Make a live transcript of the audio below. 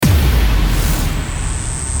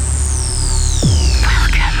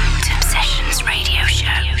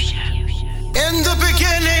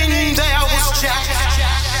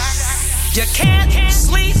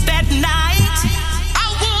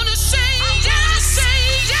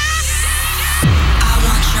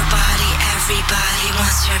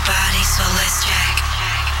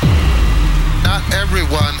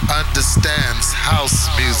understands house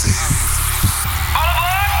music.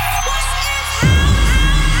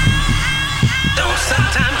 Though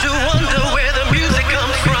sometimes you wonder where the music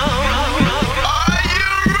comes from. Are you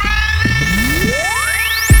ready?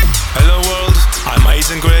 Hello world, I'm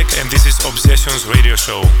Aizen Greg and this is Obsessions Radio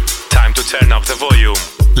Show. Time to turn up the volume.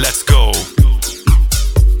 Let's go!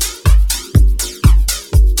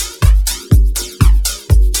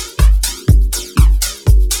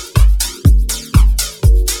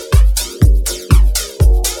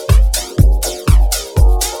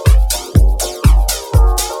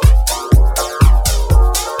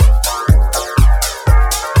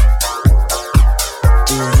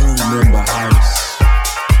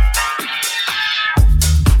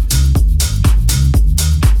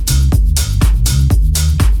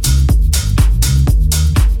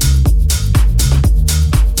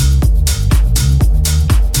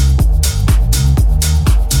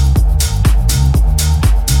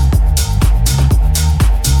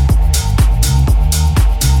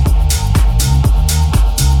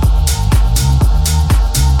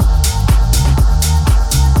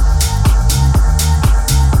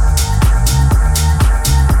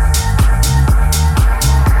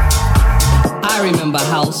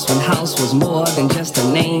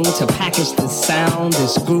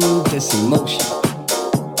 This groove, this emotion.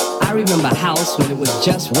 I remember house when it was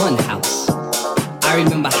just one house. I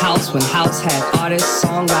remember house when house had artists,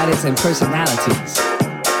 songwriters, and personalities.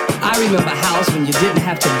 I remember house when you didn't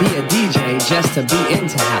have to be a DJ just to be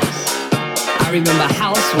into house. I remember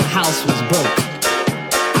house when house was broke.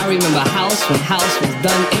 I remember house when house was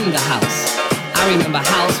done in the house. I remember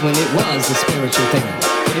house when it was the spiritual thing.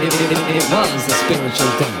 It was the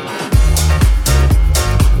spiritual thing.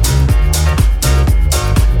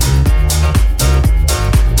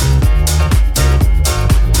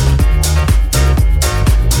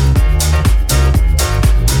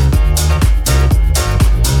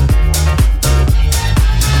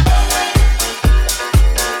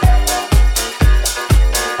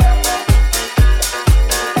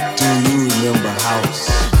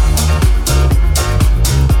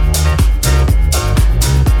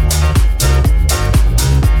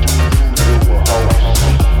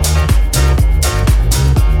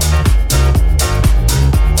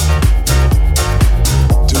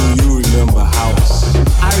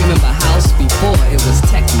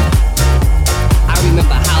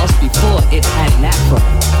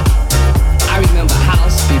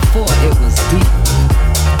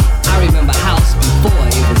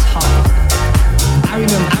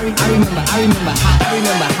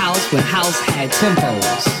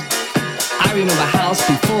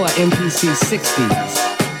 MPC 60s.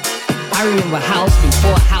 I remember house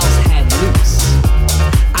before house had loops.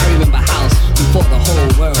 I remember house before the whole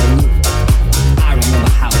world knew. I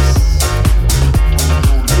remember house.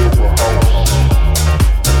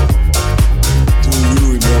 Do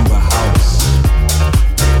you remember house?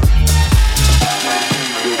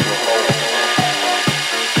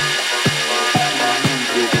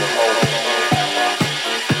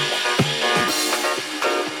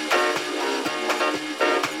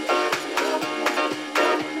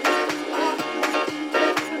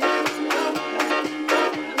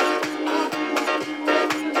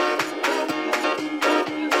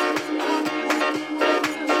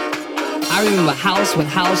 I remember house when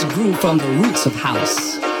house grew from the roots of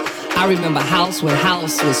house. I remember house when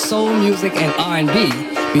house was soul music and R&B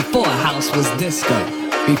before house was disco.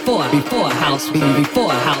 Before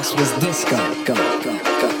house was disco.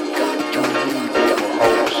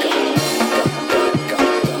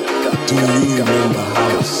 Do you remember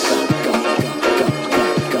house?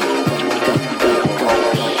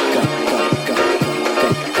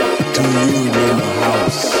 Do you remember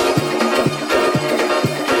house?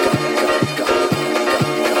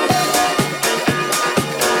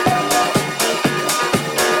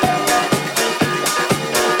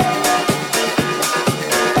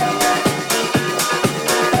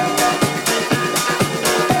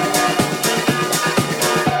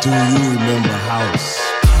 Do you remember house?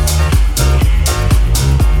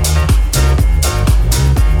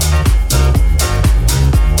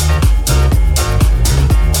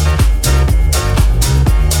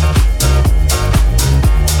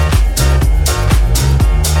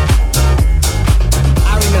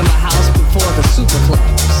 I remember house before the super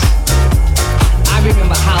clubs. I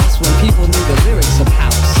remember house when people knew the lyrics of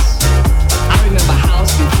house. I remember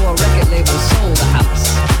house before record labels sold the house.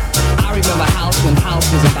 I remember house when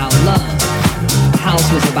house was about love.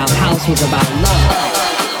 House was about love.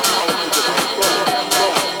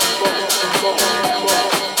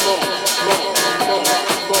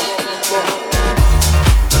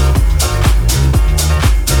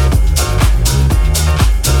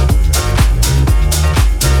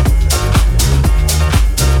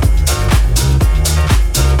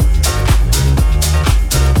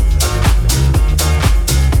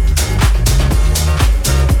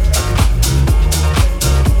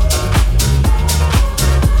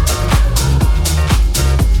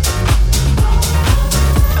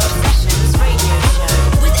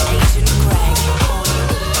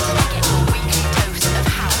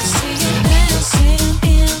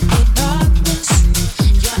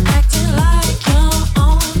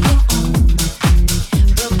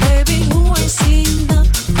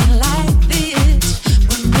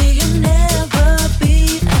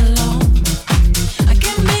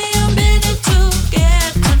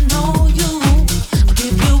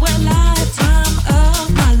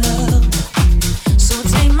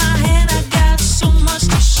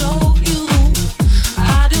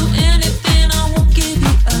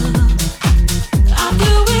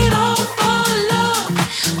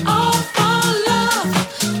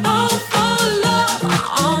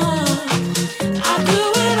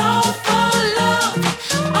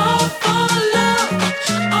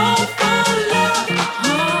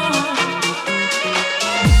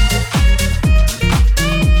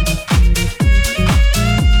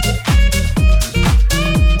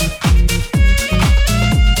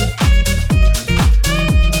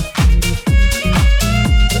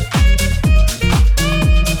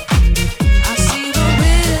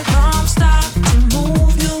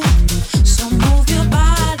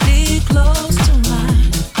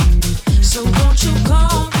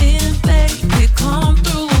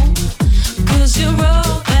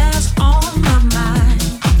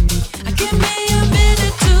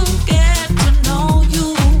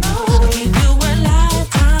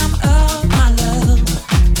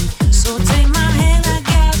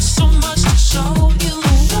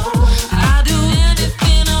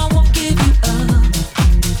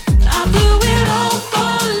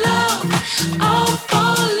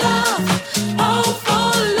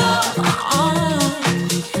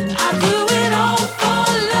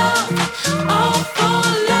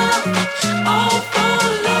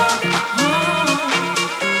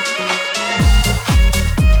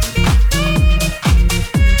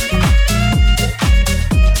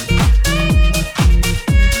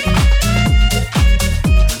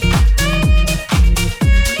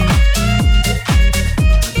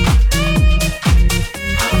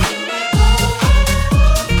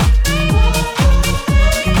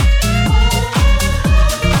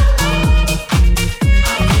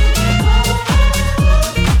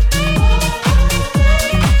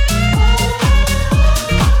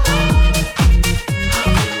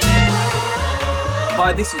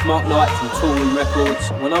 Hi, this is Mark Knight from Toolroom Records.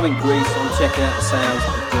 When I'm in Greece, I'm checking out the sounds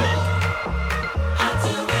of Greg.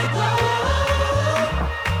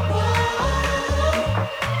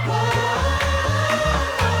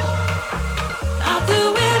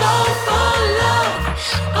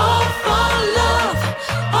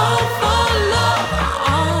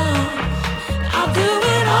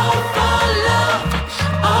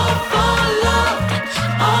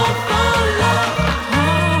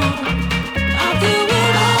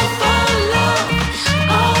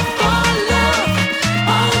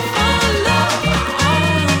 All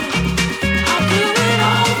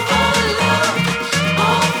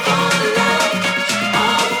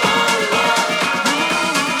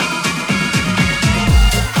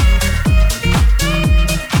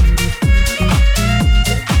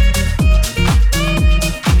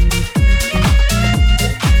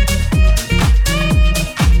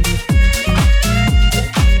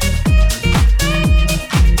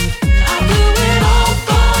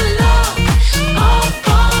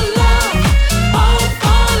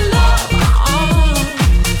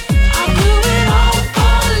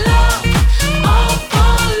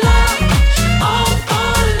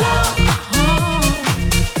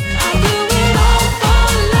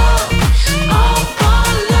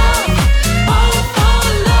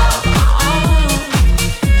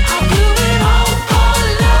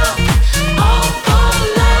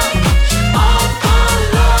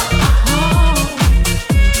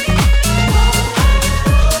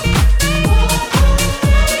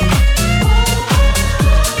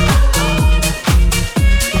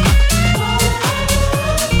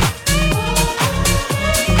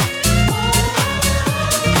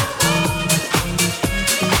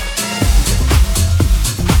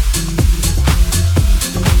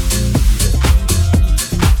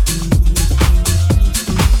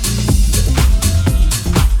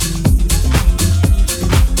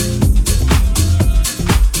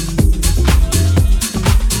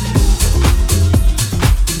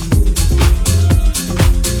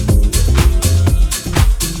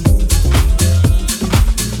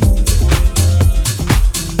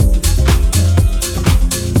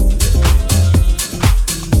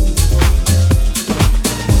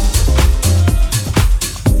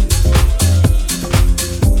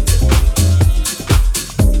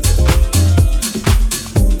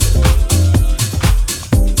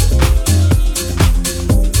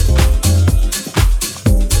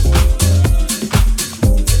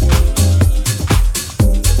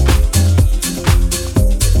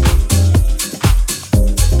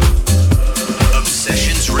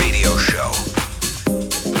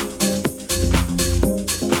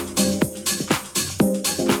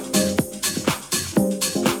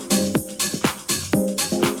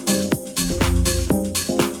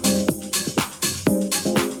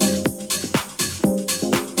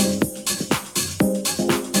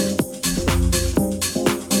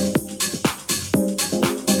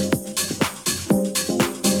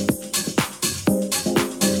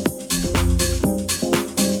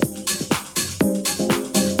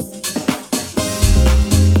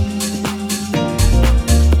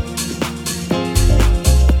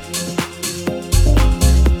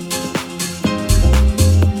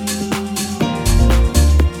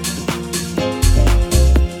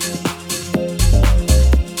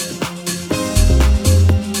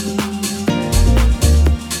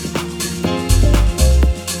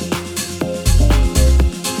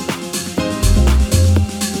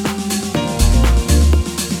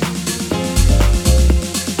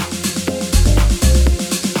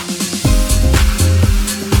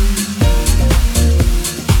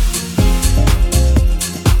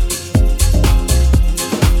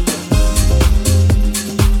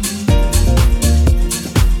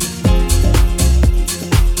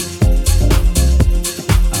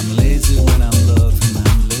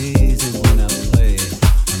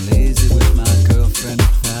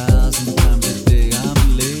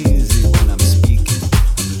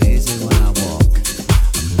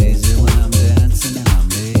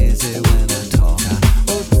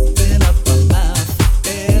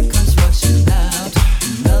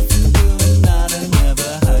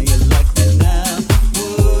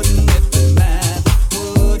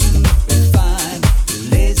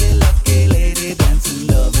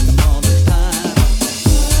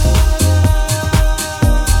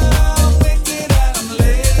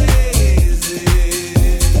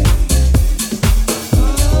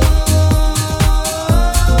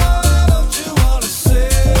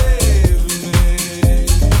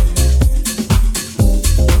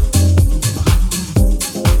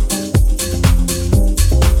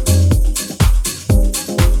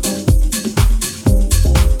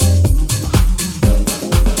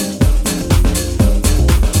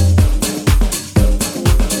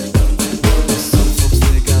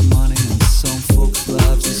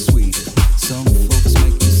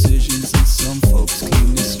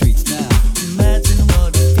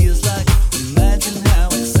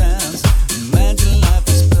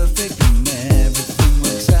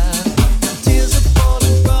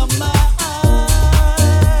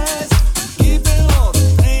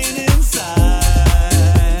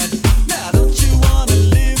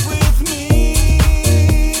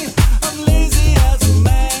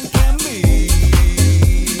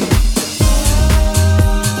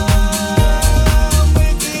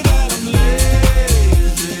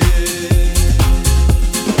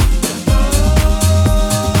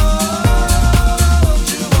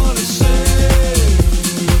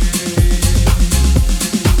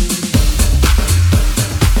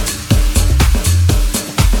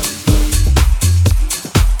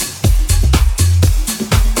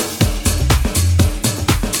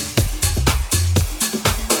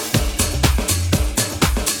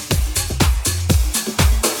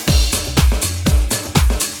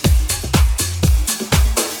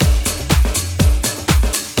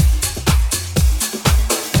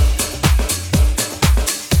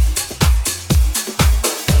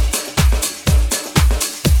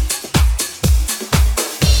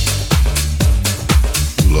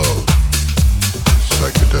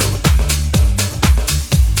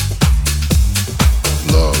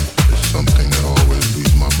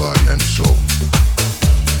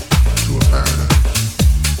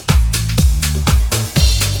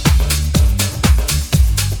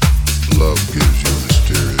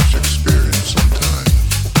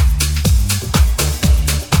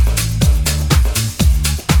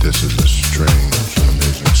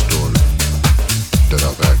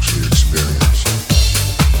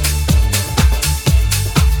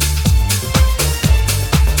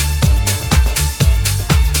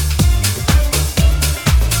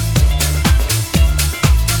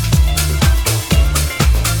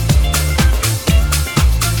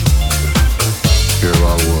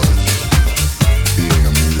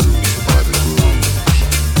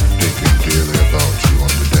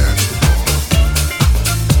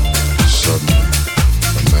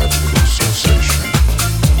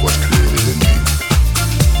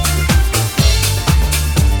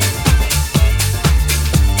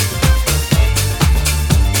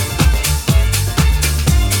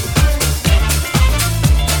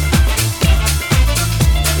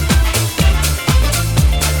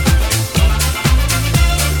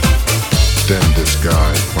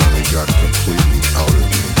got completely out of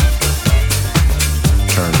me.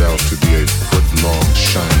 Turned out to be a foot-long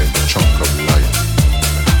shining chunk of light,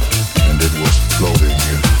 and it was floating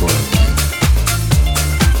in front of me.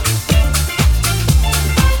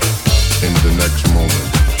 In the next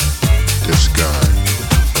moment, this guy,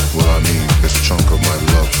 this chunk of my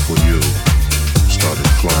love for you, started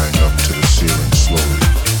flying up to the ceiling slowly,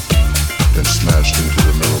 then smashed into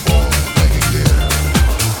the mirror ball hanging there.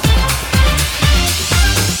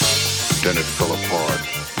 Then it fell apart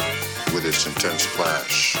with its intense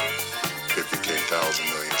flash. It became thousand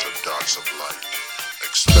millions of dots of light,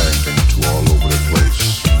 expanding to all over the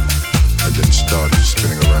place, and then started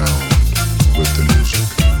spinning around with the music.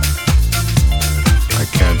 I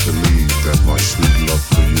can't believe that my sweet love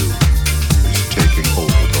for you is taking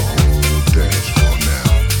over the whole dance floor now.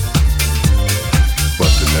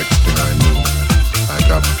 But the next thing I knew, I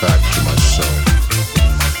got back to myself.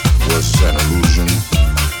 Was it an illusion,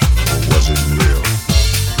 or was it real?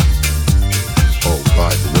 Oh, by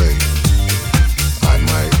the way, I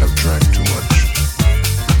might have drank too much.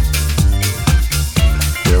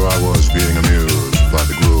 There I was being amused by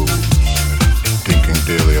the grooves, thinking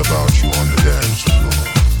daily about you on the dance floor.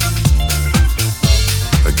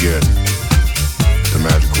 Again, the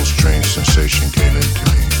magical strange sensation came into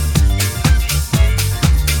me.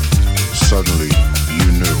 Suddenly,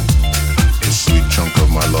 you knew the sweet chunk of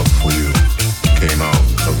my love for you came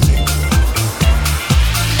out of me.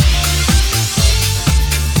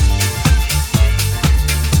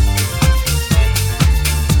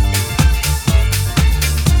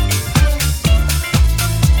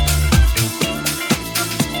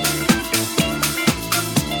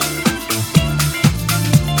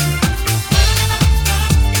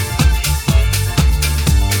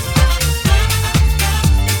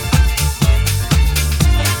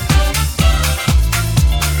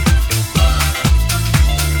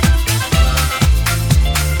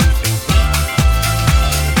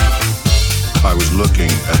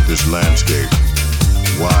 Looking at this landscape,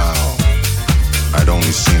 wow, I'd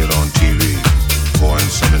only seen it on TV or in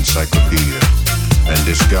some encyclopedia, and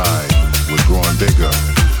this guy was growing bigger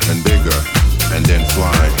and bigger, and then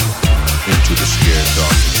flying into the scared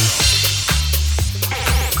darkness.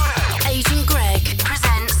 Agent Greg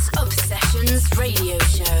presents Obsessions Radio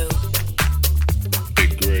Show.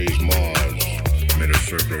 Big Gray's Mars made a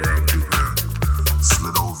circle around Jupiter,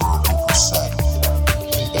 slid over a hoop of Saturn,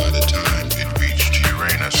 and by the time it reached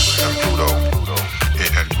Uranus and Pluto,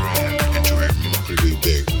 it had grown into a remarkably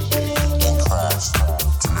big and crashed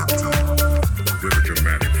to Neptune with a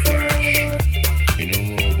dramatic flash.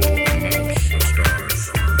 Innumerable amounts of stars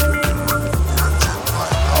were born in a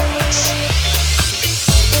jet-like darkness.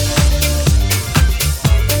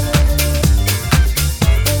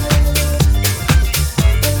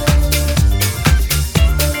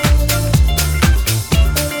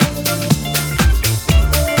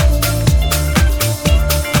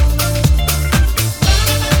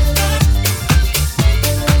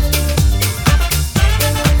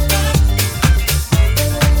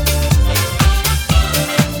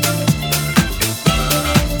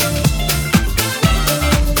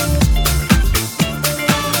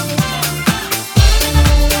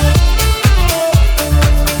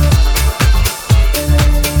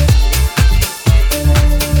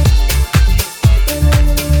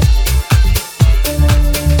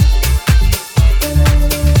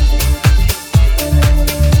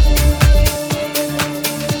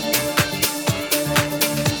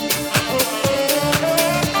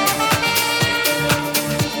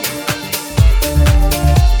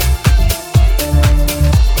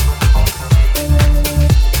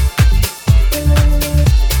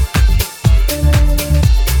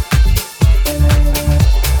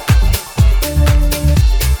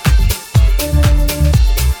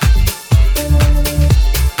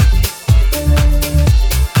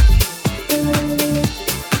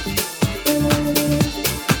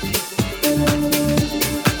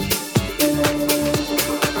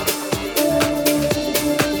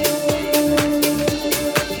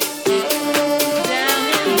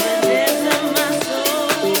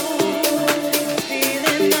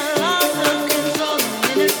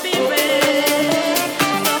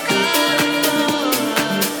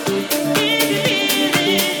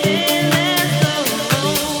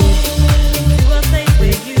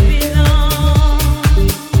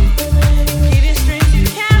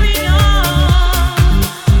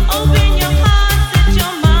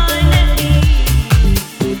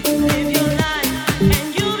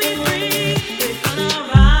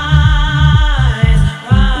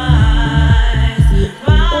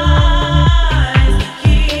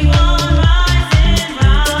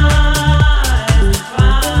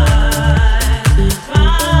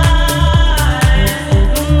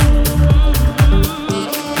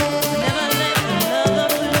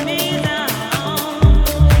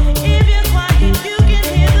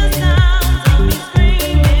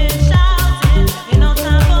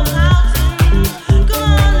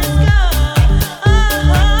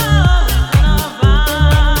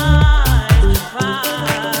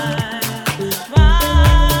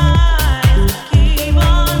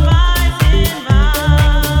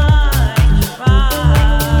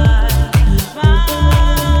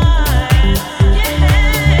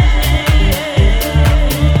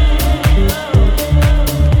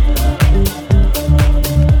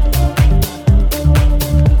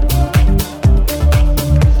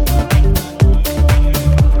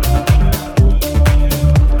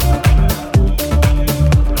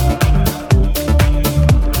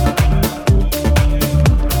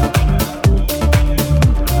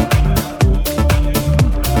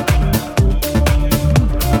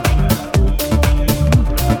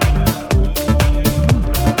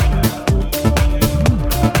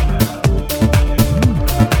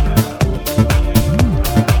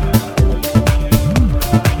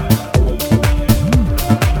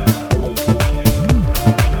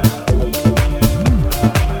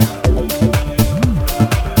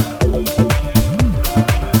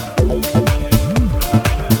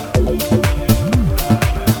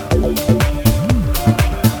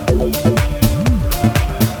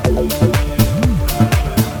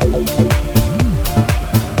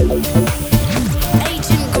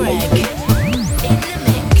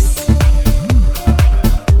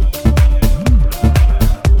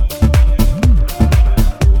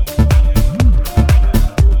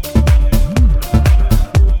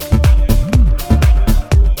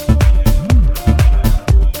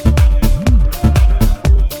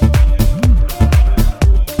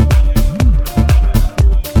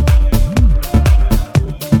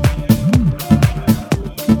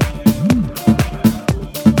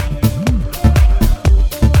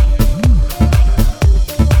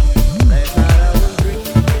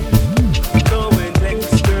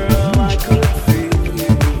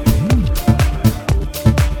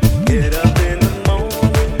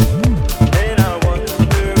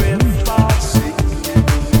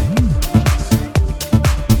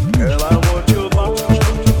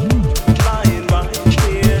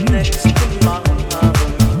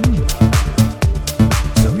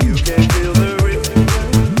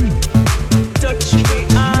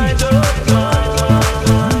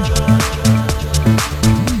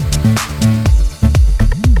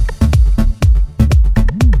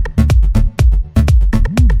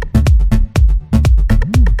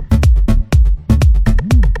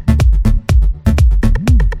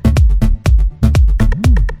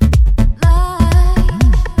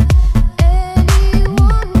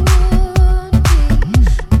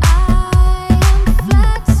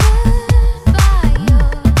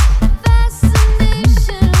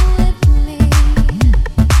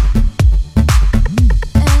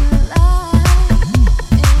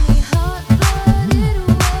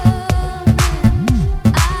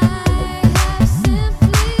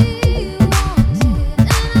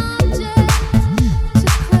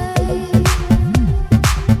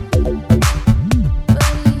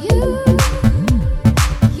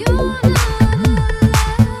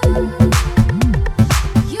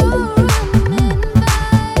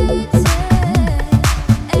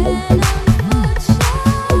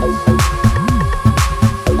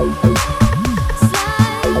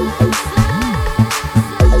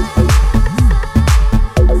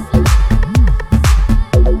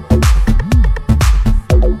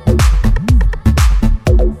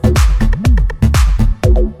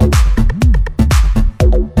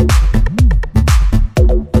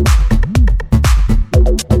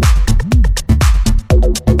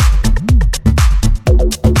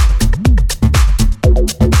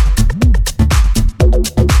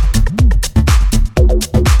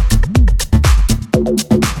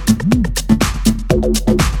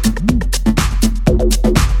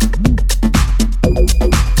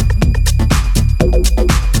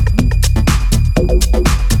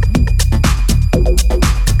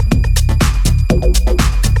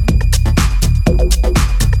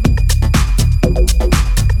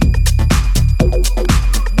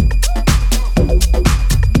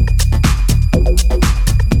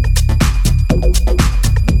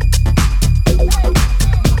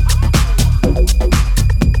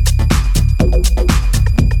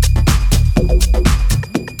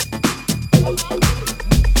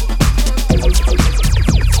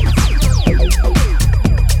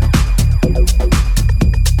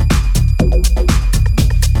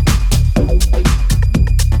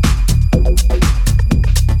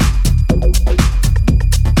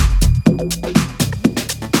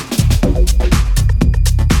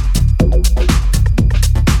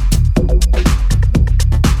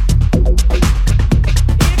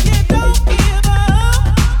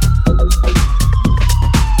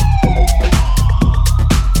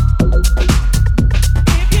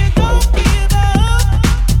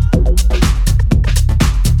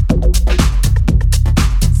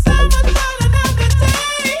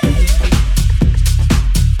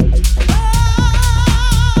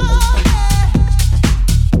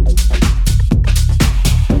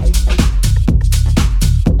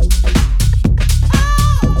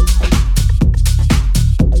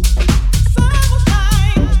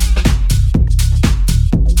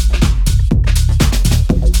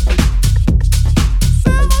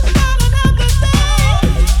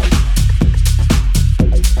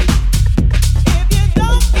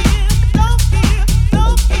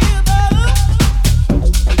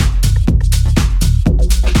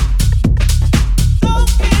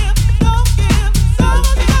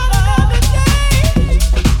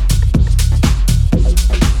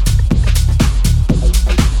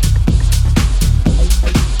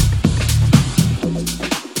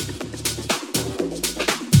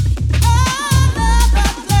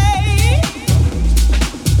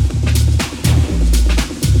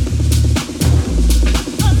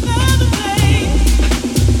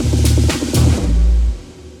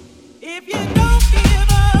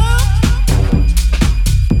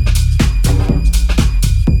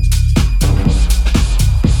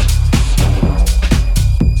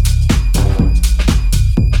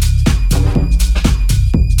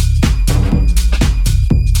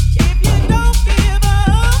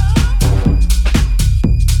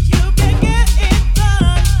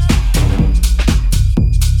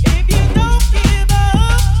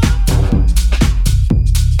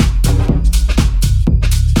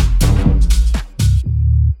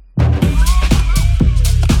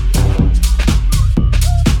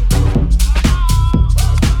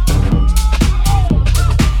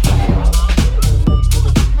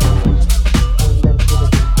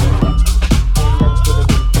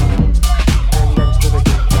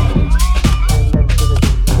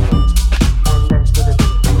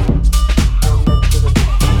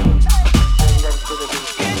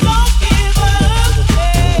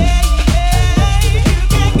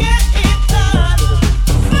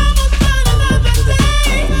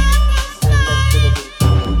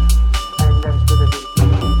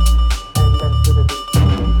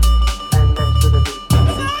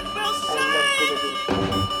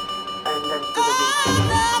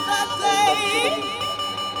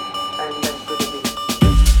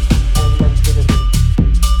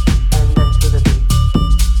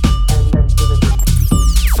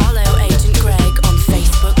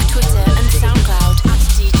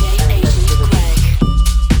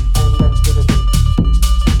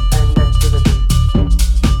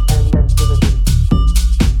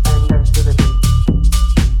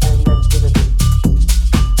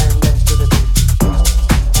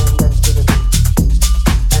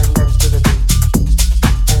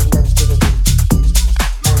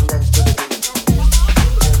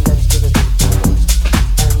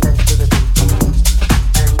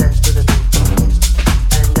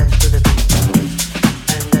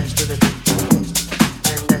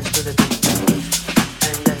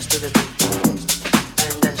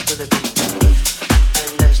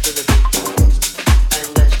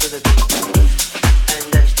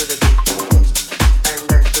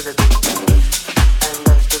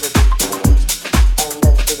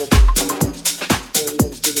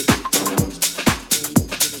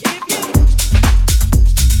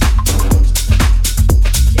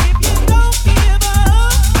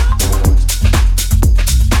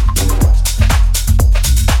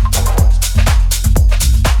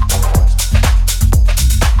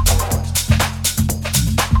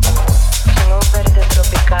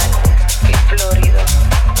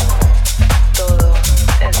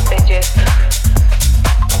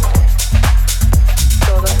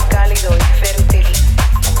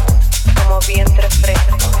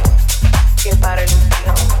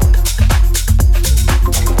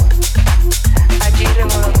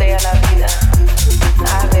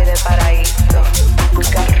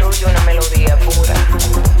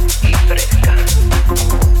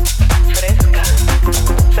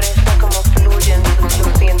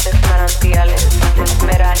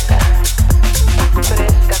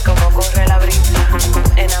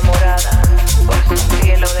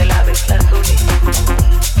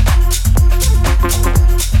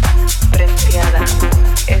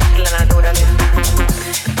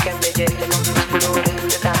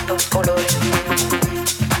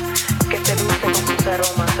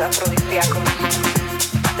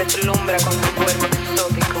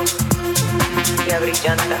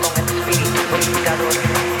 abrillanta con espíritu purificador.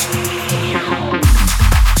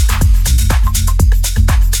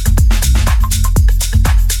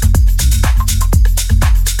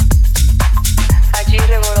 Allí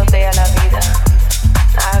revolotea la vida,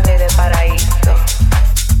 ave de paraíso.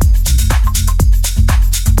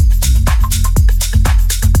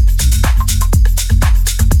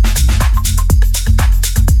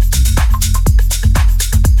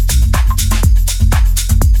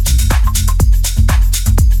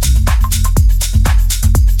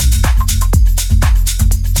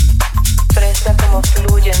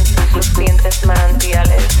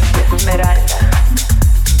 Manantiales de esmeralda,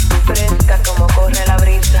 fresca como corre la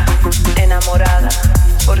brisa, enamorada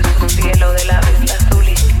por su cielo de labios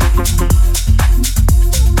azules.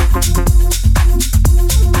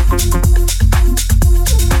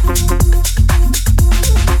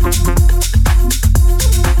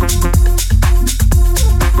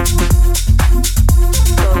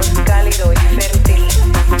 Todo es cálido y fértil,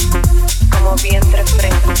 como vientre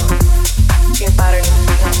fresco, sin par ilusión.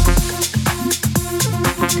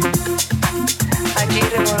 Allí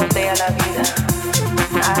revolotea la vida,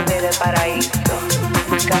 ave de paraíso,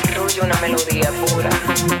 desarrolla una melodía pura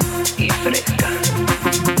y fresca.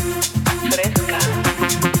 Fresca,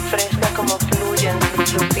 fresca como fluyen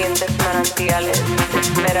sus lucientes manantiales de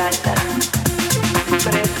esmeralda.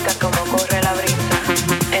 Fresca como corre la brisa,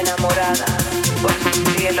 enamorada por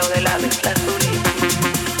su cielo de labios azules.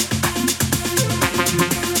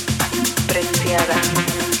 Preciada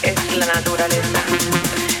es la naturaleza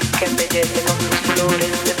que embellece con sus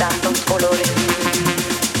flores de tantos colores,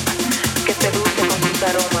 que seduce con sus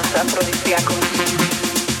aromas afrodisíacos,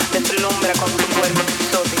 deslumbra con su cuerpo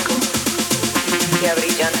exótico y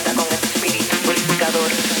abrillanta con espíritu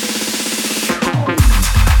purificador.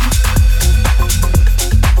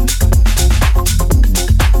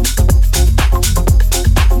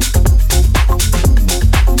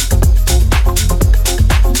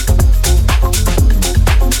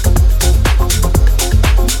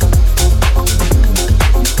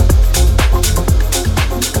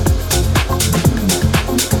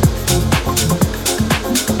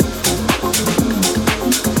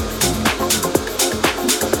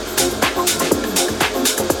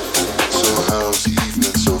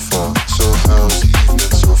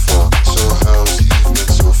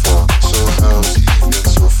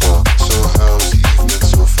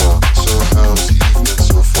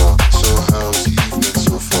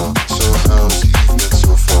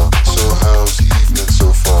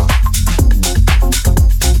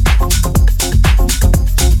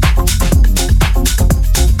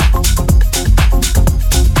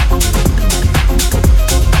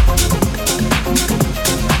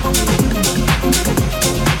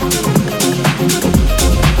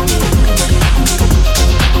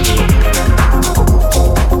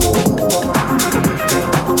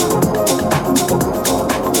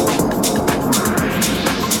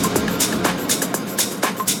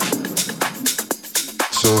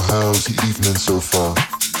 How's the evening so far?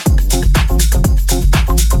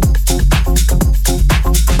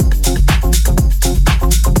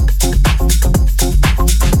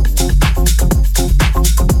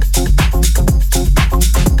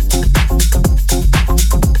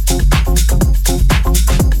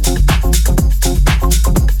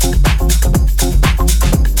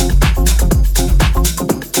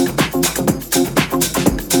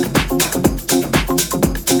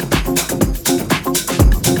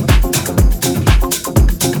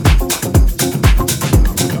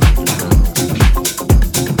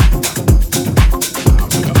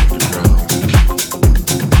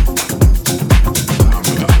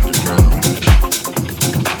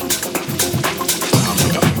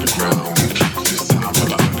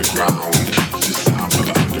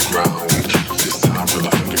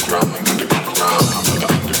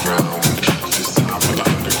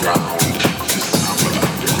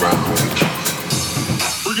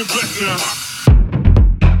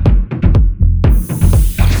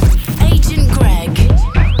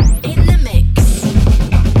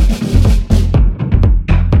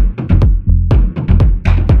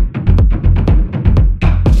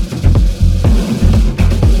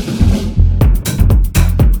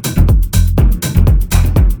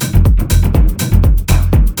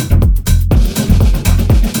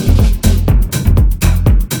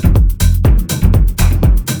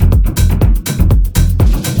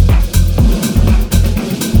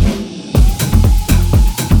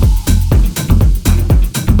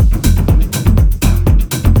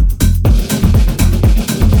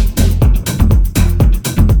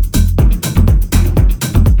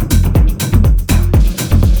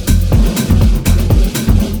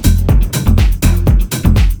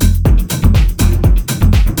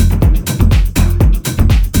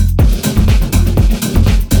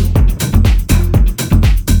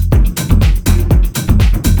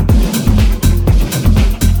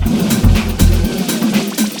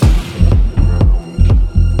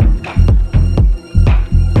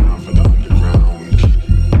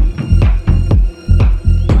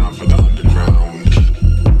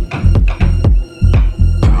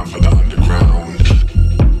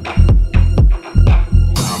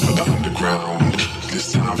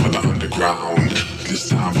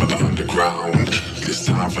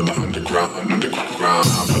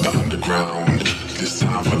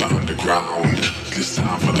 underground. This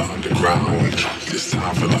time for the underground. This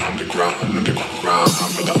time for the underground. Underground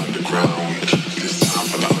for the underground. This time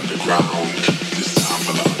for the underground. This time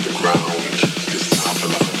for the underground. This time for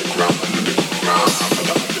the underground. Underground for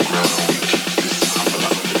the underground. This time for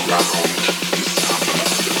the underground. This time for the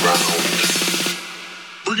underground.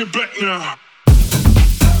 Bring it back now.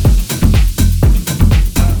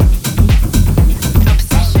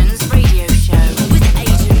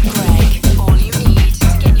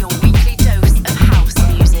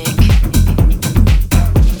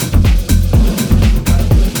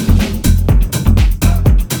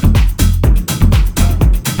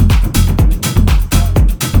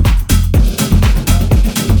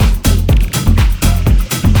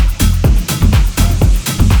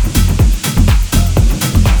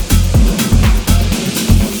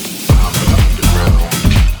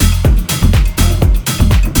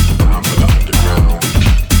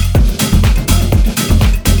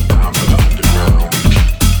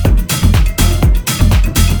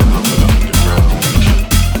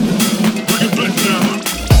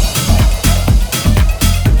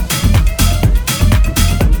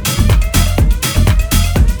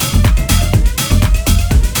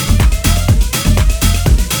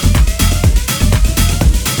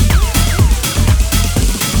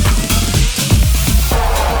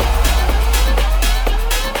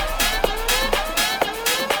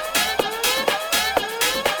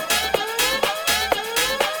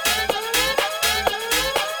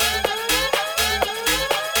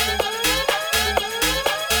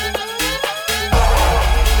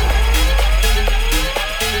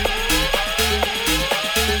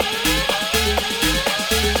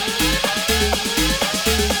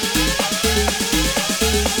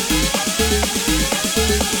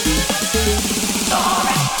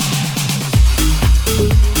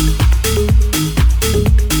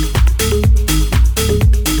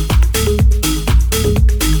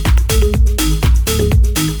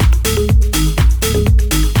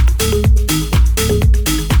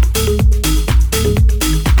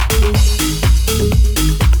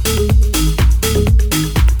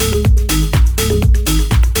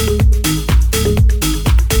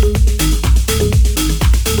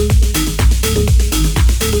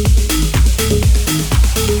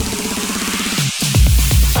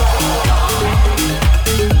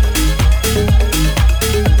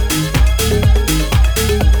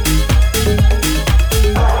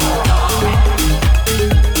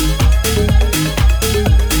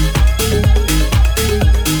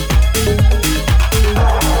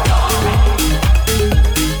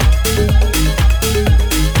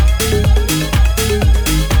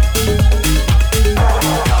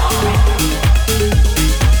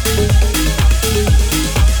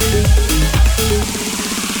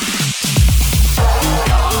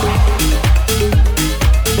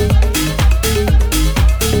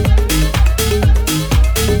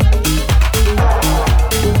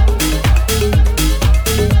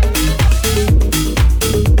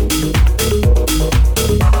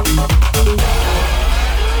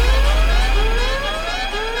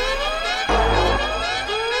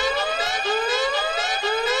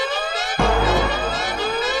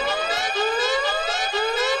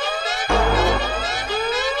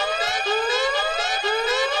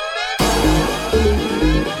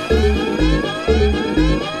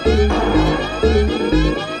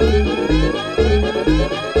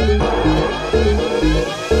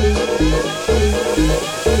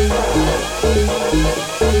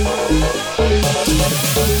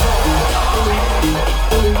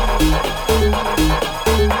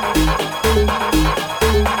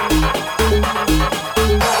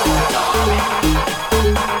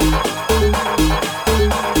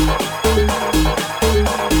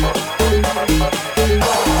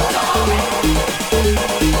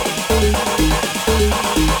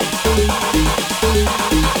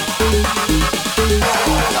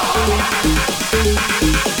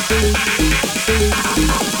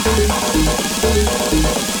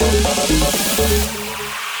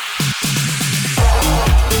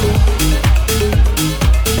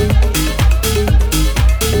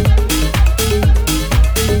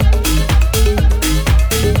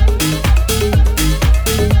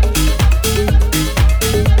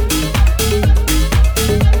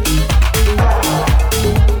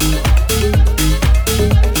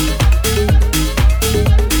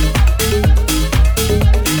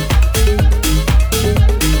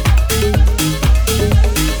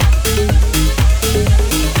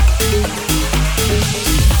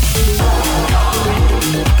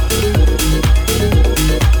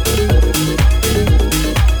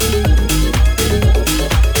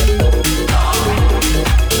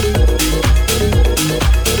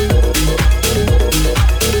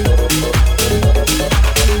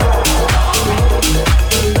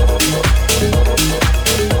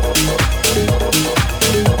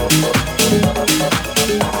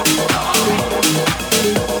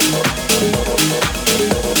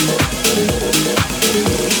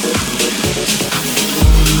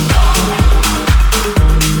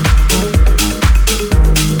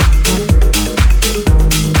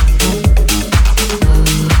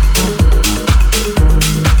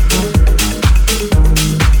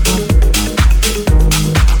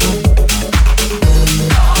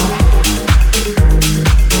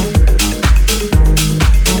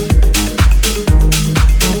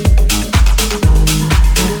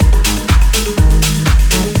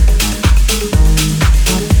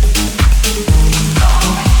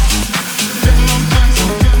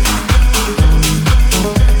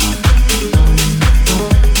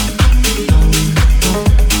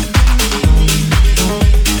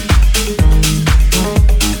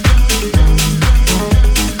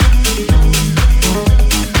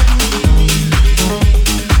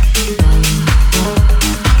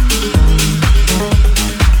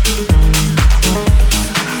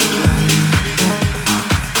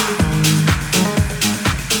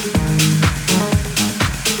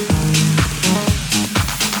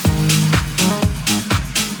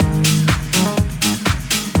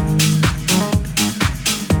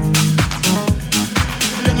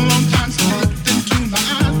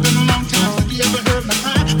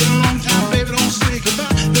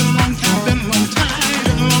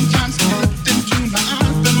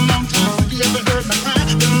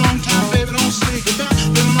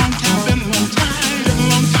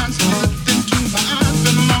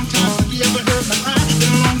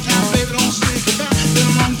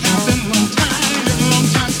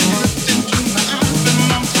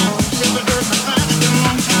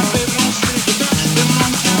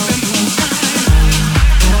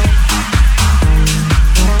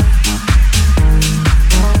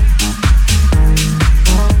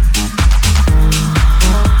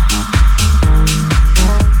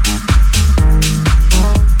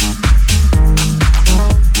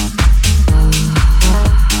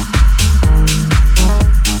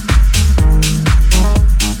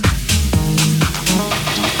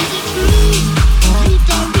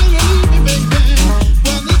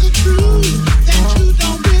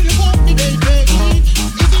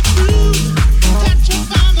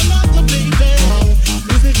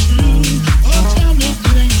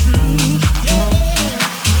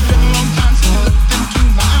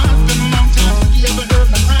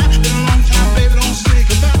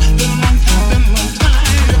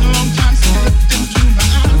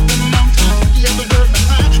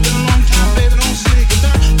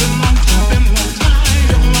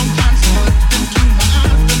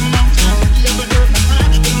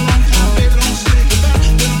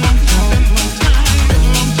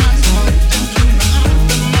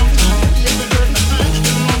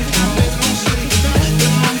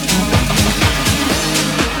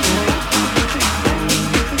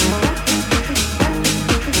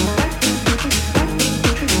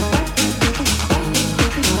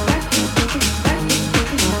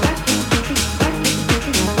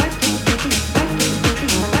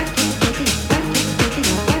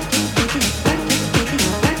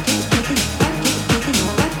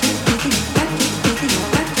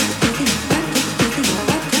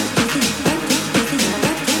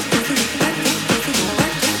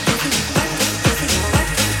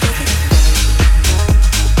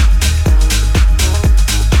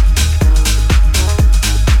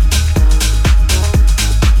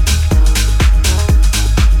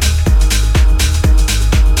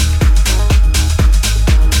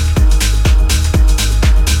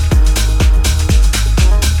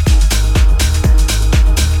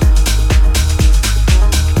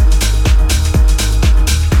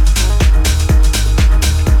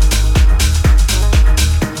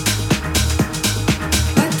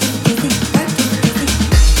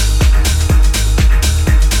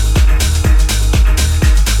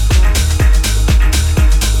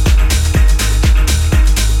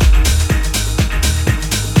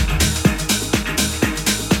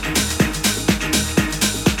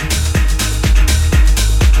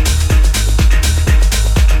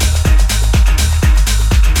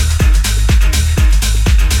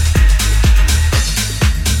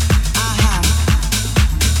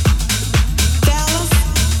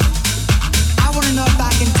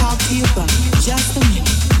 to you for just a minute.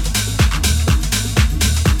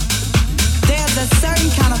 There's a certain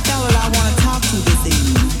kind of fella I want to talk to this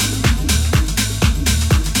evening.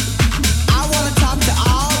 I want to talk to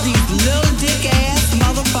all these little dick ass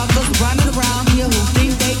motherfuckers running around here who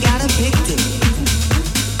think they got a big dick.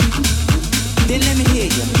 Then let me hear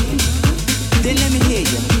you. Then let me hear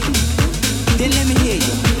you. Then let me hear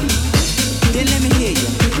you. Then let me hear you.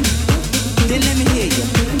 Then let me hear you.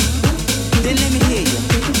 Then let me hear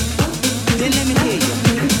you.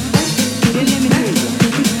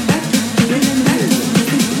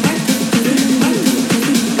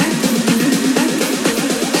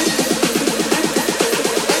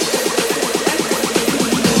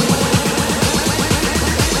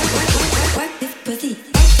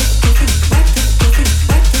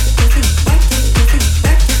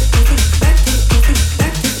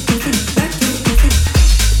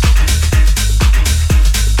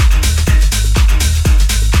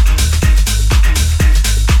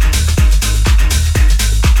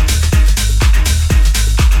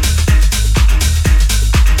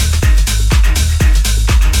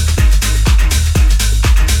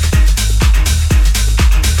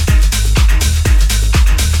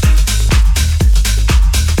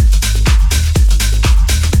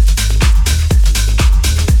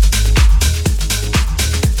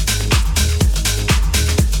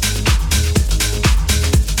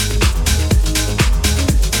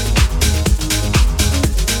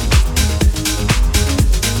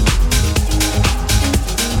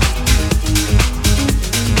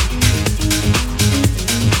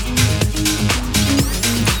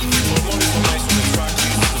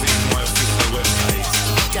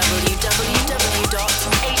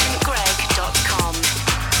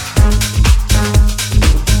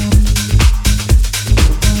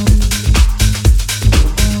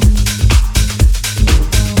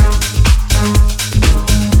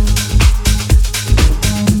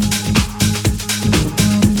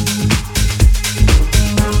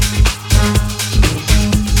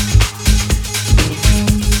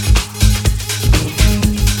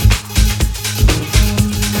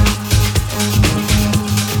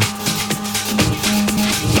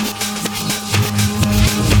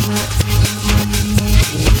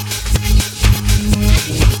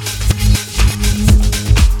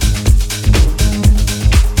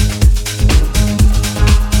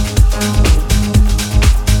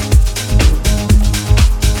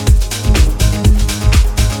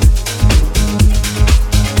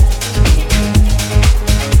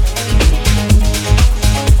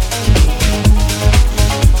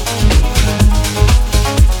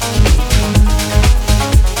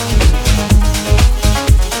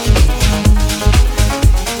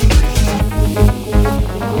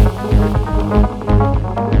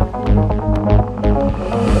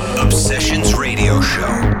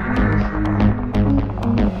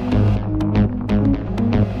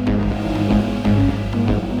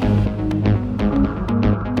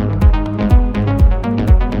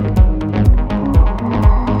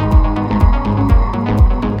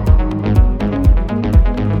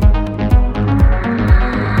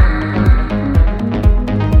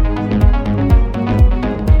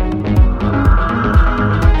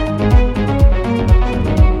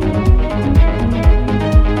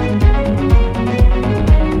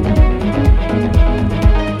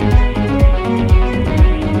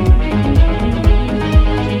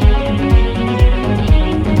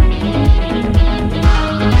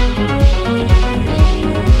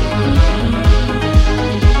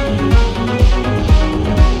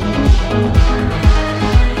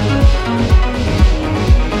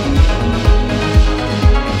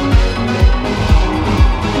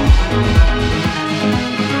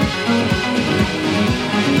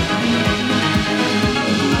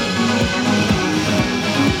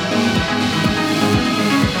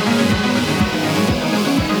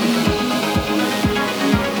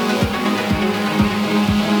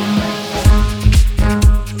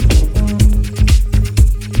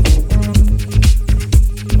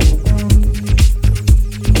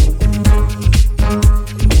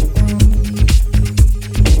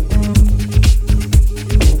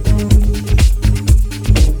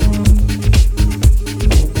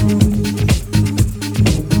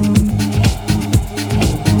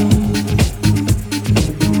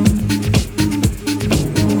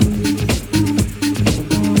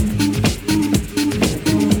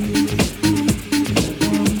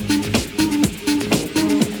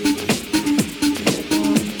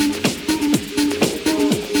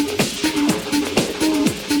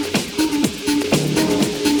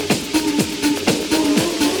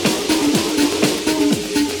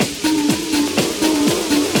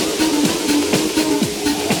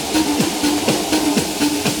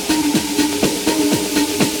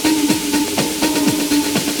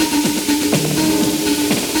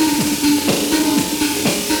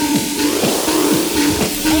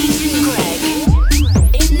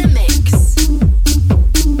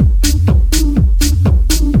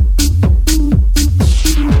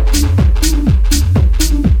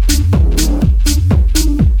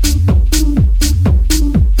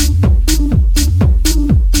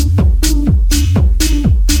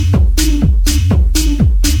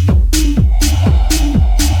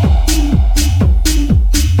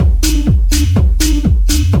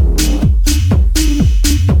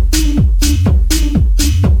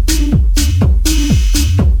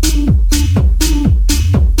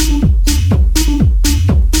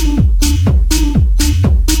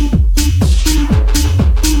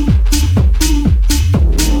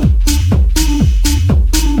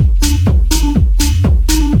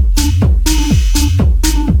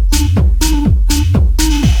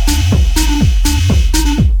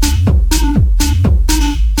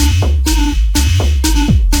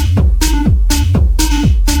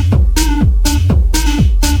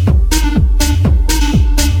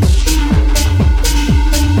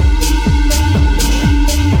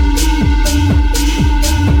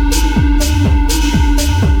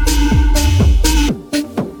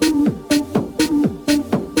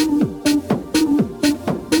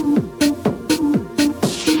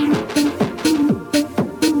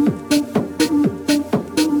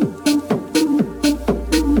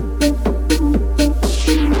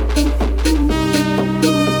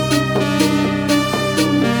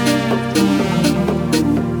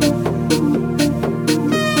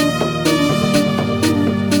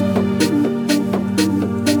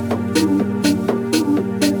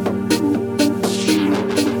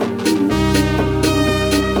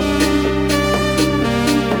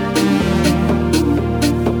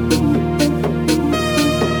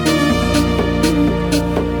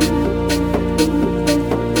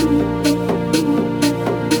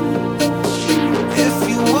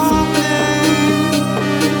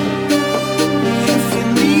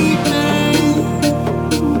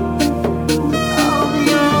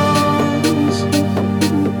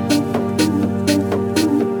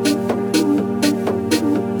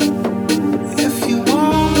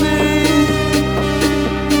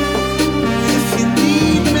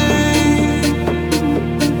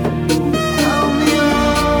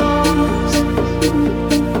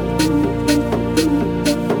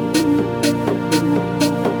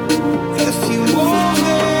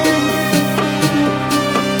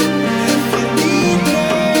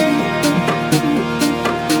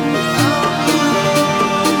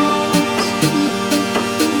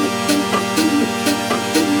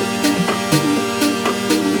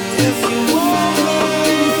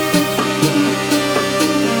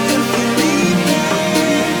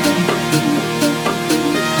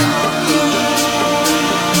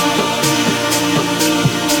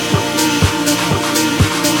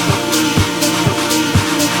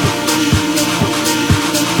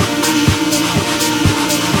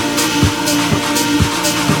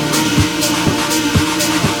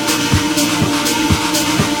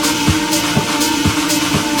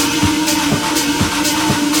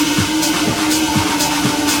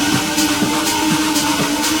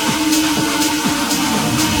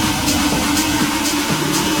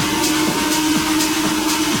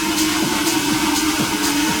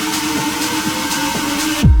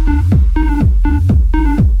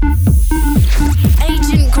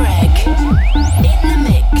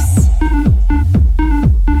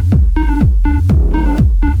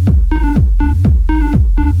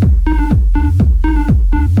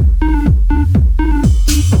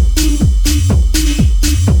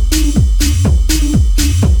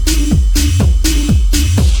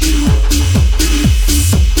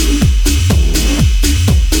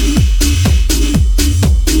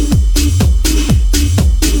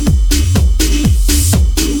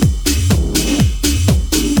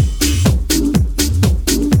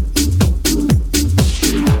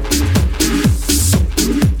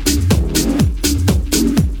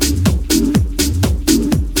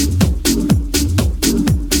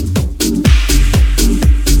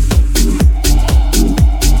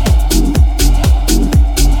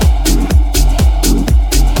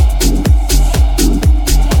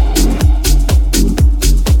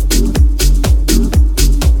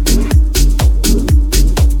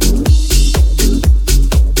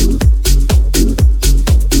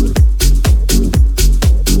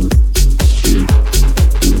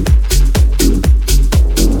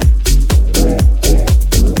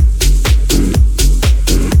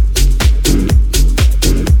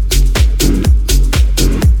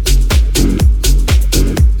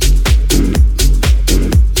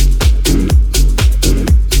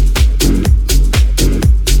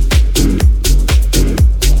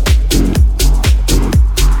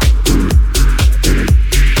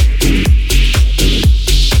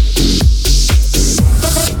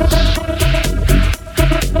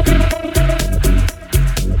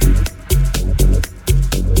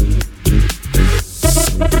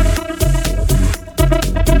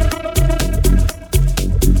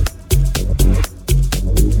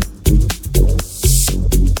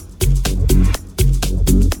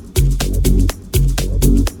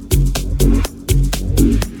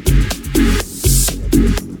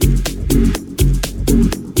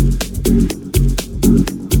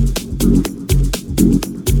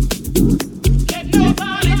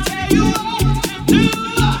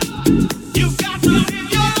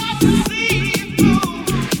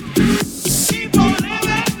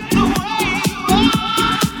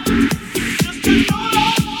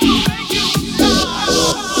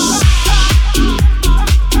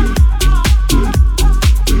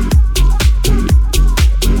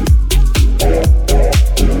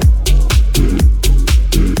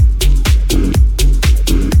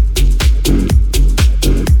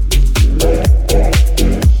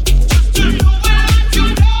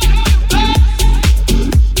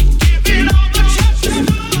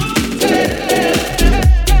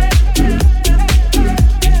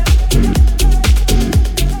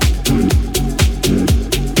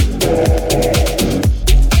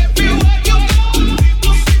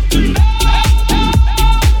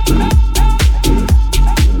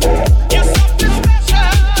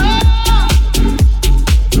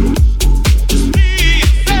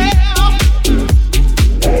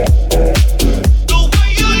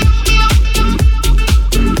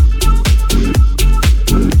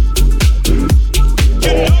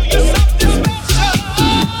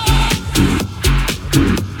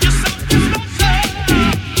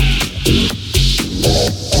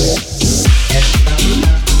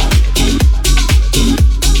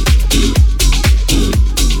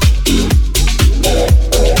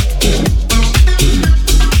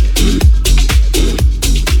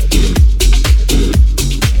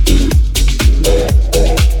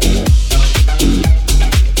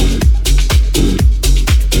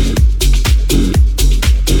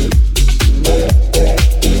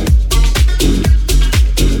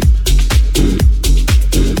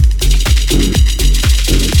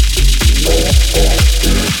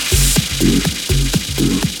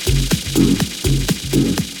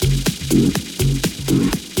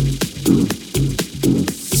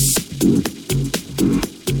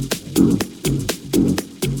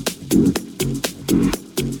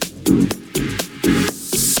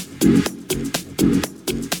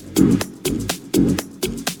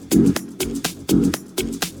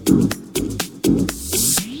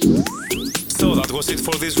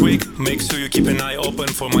 for this week. Make sure you keep an eye open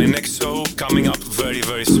for my next show coming up very,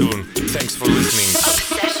 very soon. Thanks for listening.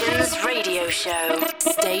 Obsessions Radio Show.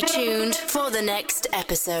 Stay tuned for the next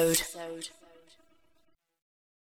episode.